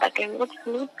cannot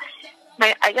sleep.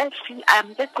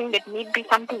 I'm just thinking that maybe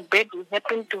something bad will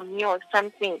happen to me or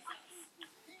something.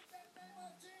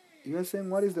 You are saying,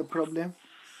 what is the problem?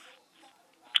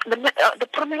 The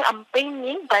problem, I'm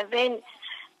paining, but then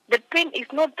the pain is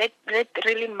not that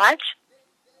really much.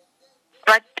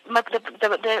 But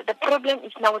the problem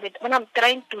is now that when I'm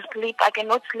trying to sleep, I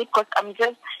cannot sleep because I'm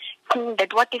just thinking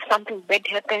that what if something bad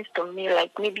happens to me?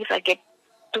 Like maybe if I get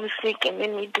too sick and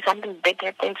then maybe something bad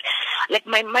happens. Like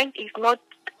my mind is not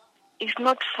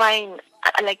fine.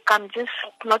 Like I'm just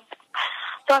not.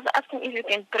 So I was asking if you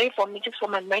can pray for me just for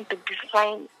my mind to be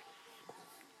fine.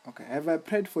 Okay. Have I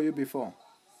prayed for you before?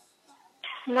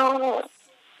 No.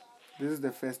 This is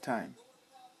the first time.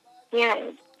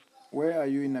 Yeah. Where are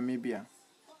you in Namibia?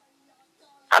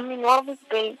 I'm in Walvis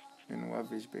Bay. In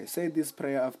Walvis Bay. Say this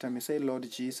prayer after me. Say, Lord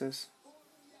Jesus.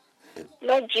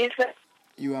 Lord Jesus.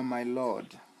 You are my Lord.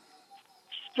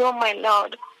 You are my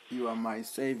Lord. You are my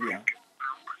Savior.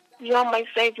 You are my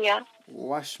Savior.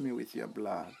 Wash me with your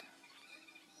blood.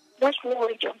 Wash me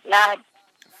with your blood.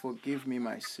 Forgive me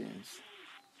my sins.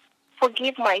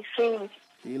 Forgive my sins.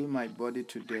 Heal my body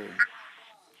today.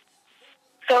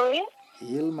 Sorry?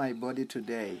 Heal my body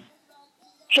today.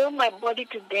 Heal my body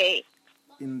today.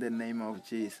 In the name of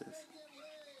Jesus.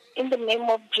 In the name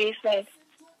of Jesus.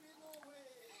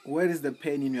 Where is the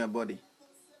pain in your body?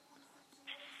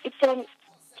 It's on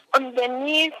the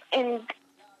knees and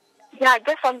yeah,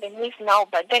 just on the knees now.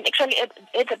 But then actually at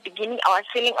the beginning I was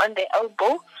feeling on the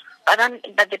elbow,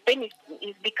 but the pain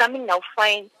is becoming now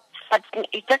fine. But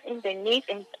it's just in the knees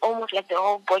and almost like the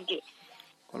whole body.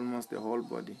 Almost the whole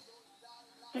body.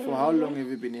 For how long have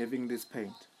you been having this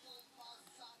pain?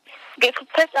 Okay,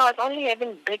 first I was only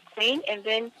having back pain, and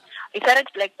then it started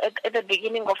like at the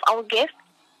beginning of August.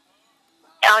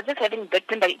 I was just having back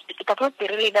pain, but it was not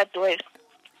really that worse.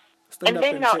 Stand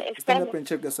up and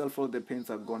check yourself. All the pains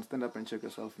are gone. Stand up and check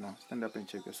yourself now. Stand up and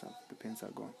check yourself. The pains are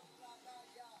gone.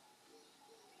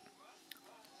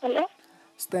 Hello?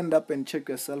 Stand up and check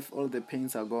yourself. All the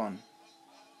pains are gone.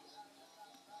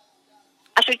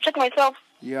 I should check myself?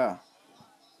 Yeah.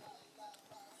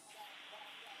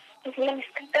 Okay, let me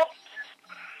stand up.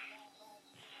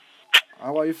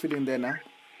 How are you feeling there now?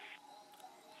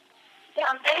 Yeah,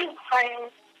 I'm feeling fine.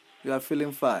 You are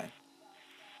feeling fine?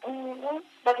 Mm-hmm.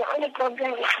 But the only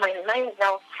problem is my mind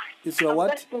now. It's your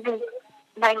what?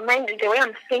 My mind, the way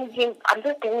I'm thinking, I'm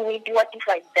just thinking maybe what if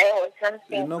I die or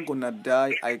something. You're not gonna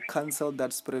die. I cancel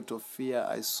that spirit of fear.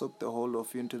 I soak the whole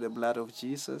of you into the blood of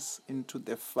Jesus, into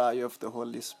the fire of the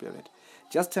Holy Spirit.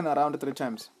 Just turn around 3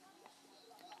 times.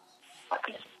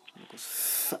 Okay.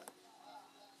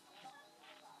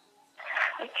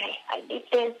 Okay, I did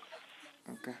this.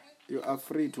 Okay. You are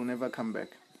free to never come back.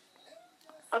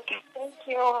 Okay, thank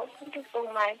you. Thank you so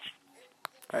much.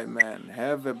 Amen.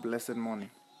 Have a blessed morning.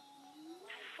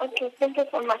 Okay, thank you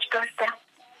so much, Pastor.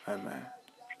 Amen.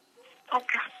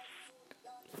 Okay.